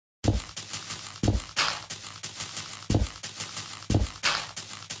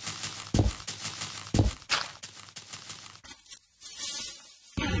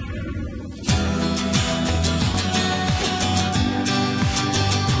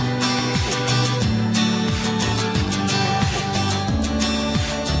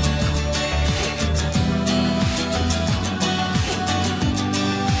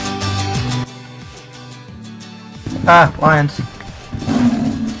Ah, lions.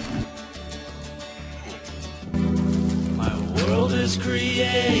 My world is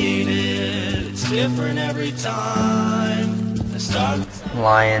created, it's different every time. I start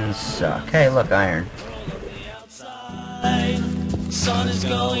Lions suck. Hey, look, iron. outside. The sun is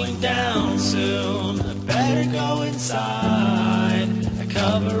going down soon. I better go inside. I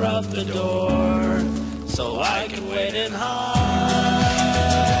cover up the door so I can wait and hide.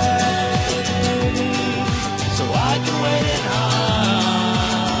 So I can wait and hide.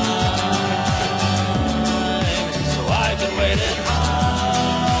 So I can wait and hide.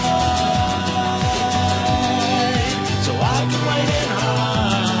 So I can wait and hide.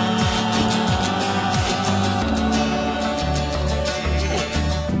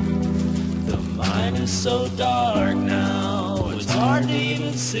 The mine is so dark now, it's hard to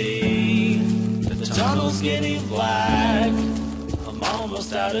even see. The tunnel's getting black, I'm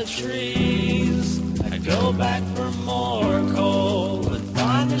almost out of trees. I go back for more coal and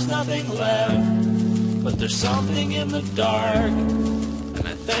find there's nothing left. But there's something in the dark, and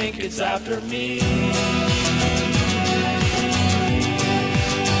I think it's after me. I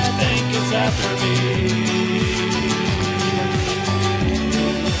think it's after me.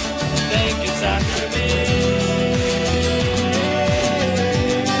 I think it's after me.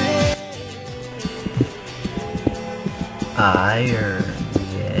 Iron.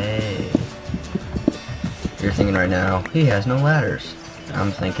 Yay. You're thinking right now, he has no ladders.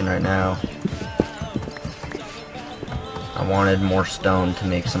 I'm thinking right now, I wanted more stone to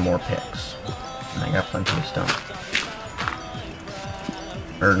make some more picks. And I got plenty of stone.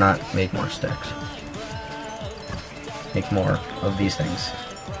 Or not make more sticks. Make more of these things.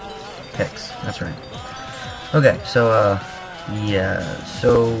 Picks, that's right. Okay, so, yeah,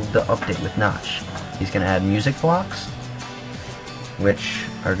 so the update with Notch. He's gonna add music blocks, which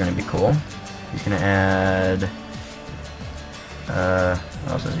are gonna be cool. He's gonna add,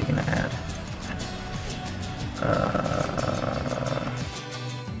 what else is he gonna add?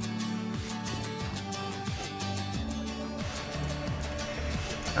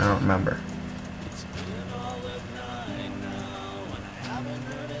 I don't remember.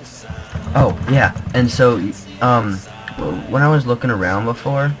 Oh, yeah, and so, when I was looking around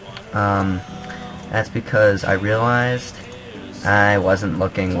before, that's because I realized I wasn't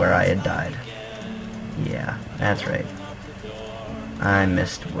looking where I had died. Yeah, that's right. I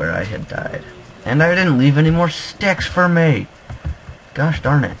missed where I had died. And I didn't leave any more sticks for me! Gosh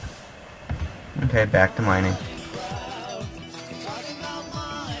darn it. Okay, back to mining. Talking about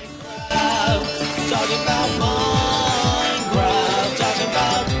Minecraft, talking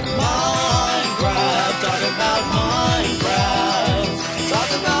about Minecraft, talking about Minecraft,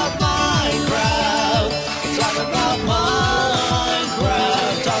 talking about Minecraft, talking about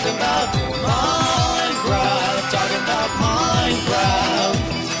Minecraft, talking about Minecraft, talking about Minecraft,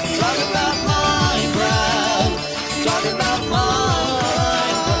 talking about Minecraft, talking about Minecraft, talking about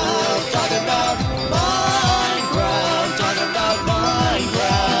Minecraft, talking about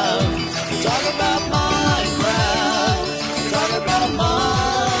Minecraft. Talk about Minecraft. Talk about Minecraft. Talk about Minecraft.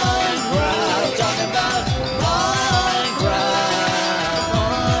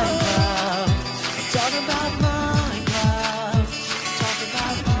 Talk about Minecraft. Talk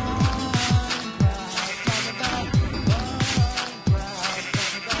about Minecraft. Talk about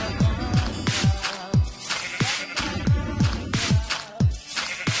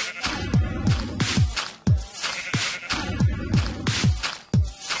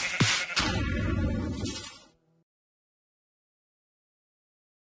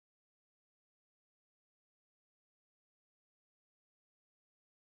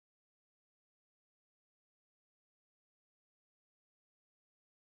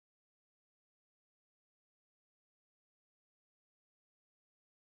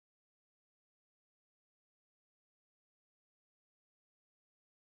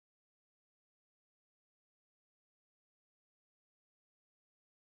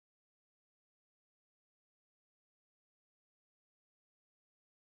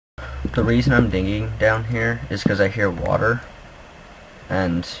The reason I'm digging down here is because I hear water,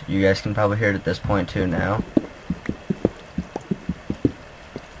 and you guys can probably hear it at this point too now.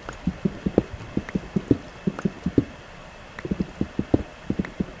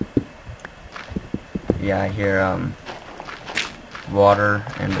 Yeah, I hear water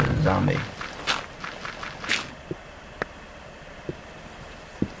and a zombie.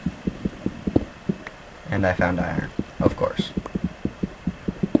 And I found iron, of course.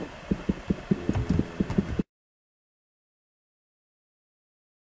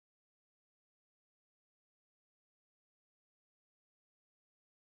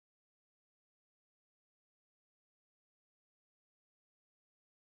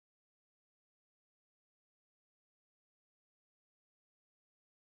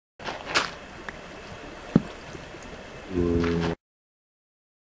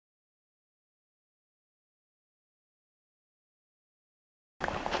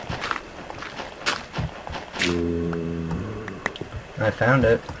 I found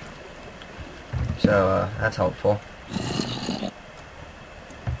it. So, that's helpful.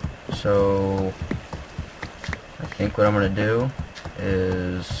 So, I think what I'm going to do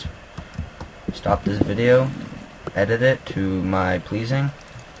is stop this video, edit it to my pleasing,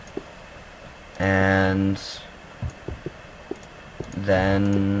 and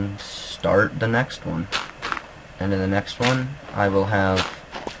then start the next one. And in the next one, I will have,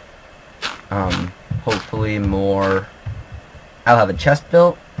 hopefully more. I'll have a chest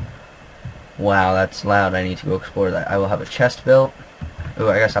built. Wow, that's loud. I need to go explore that. I will have a chest built. Ooh,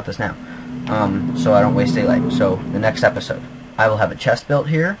 I gotta stop this now. So I don't waste daylight. So, the next episode, I will have a chest built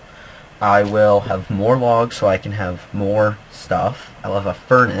here. I will have more logs so I can have more stuff. I'll have a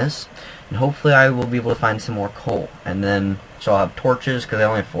furnace. And hopefully I will be able to find some more coal. And then, so I'll have torches, because I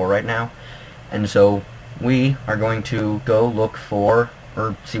only have 4 right now. And so, we are going to go look for,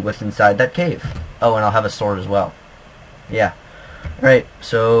 or see what's inside that cave. Oh, and I'll have a sword as well. Yeah. Alright,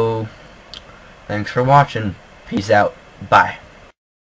 so, thanks for watching. Peace out. Bye.